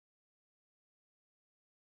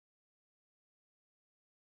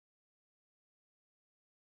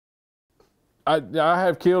I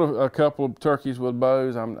have killed a couple of turkeys with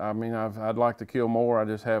bows. I'd like to kill more. I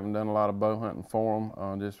just haven't done a lot of bow hunting for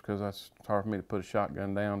them, just because it's hard for me to put a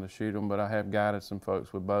shotgun down to shoot them. But I have guided some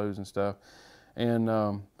folks with bows and stuff.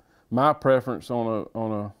 And my preference on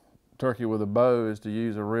a turkey with a bow is to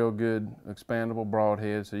use a real good expandable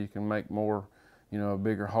broadhead, so you can make more, a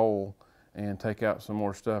bigger hole and take out some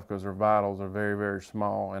more stuff, because their vitals are very, very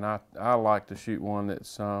small. And I like to shoot one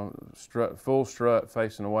that's full strut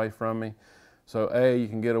facing away from me. So A, you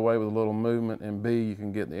can get away with a little movement, and B, you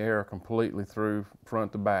can get the air completely through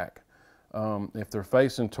front to back. If they're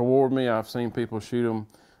facing toward me, I've seen people shoot them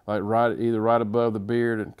like either right above the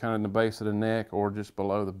beard and kind of in the base of the neck, or just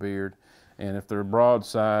below the beard. And if they're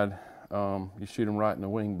broadside, you shoot them right in the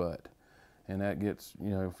wing butt. And that gets,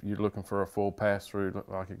 if you're looking for a full pass through,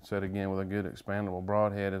 like I said again, with a good expandable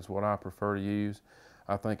broadhead is what I prefer to use.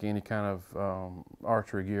 I think any kind of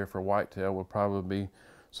archery gear for whitetail would probably be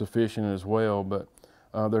sufficient as well, but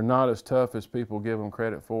they're not as tough as people give them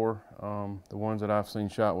credit for. The ones that I've seen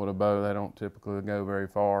shot with a bow, they don't typically go very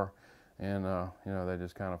far, and they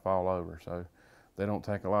just kind of fall over. So they don't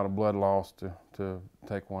take a lot of blood loss to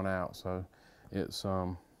take one out. So it's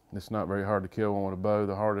not very hard to kill one with a bow.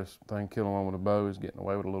 The hardest thing killing one with a bow is getting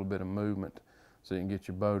away with a little bit of movement, so you can get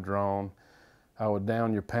your bow drawn. I would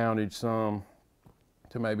down your poundage some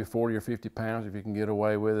to maybe 40 or 50 pounds if you can get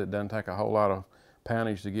away with it. It doesn't take a whole lot of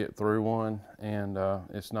poundage to get through one, and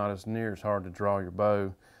it's not as near as hard to draw your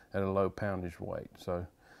bow at a low poundage weight. So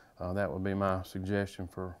that would be my suggestion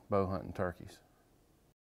for bow hunting turkeys.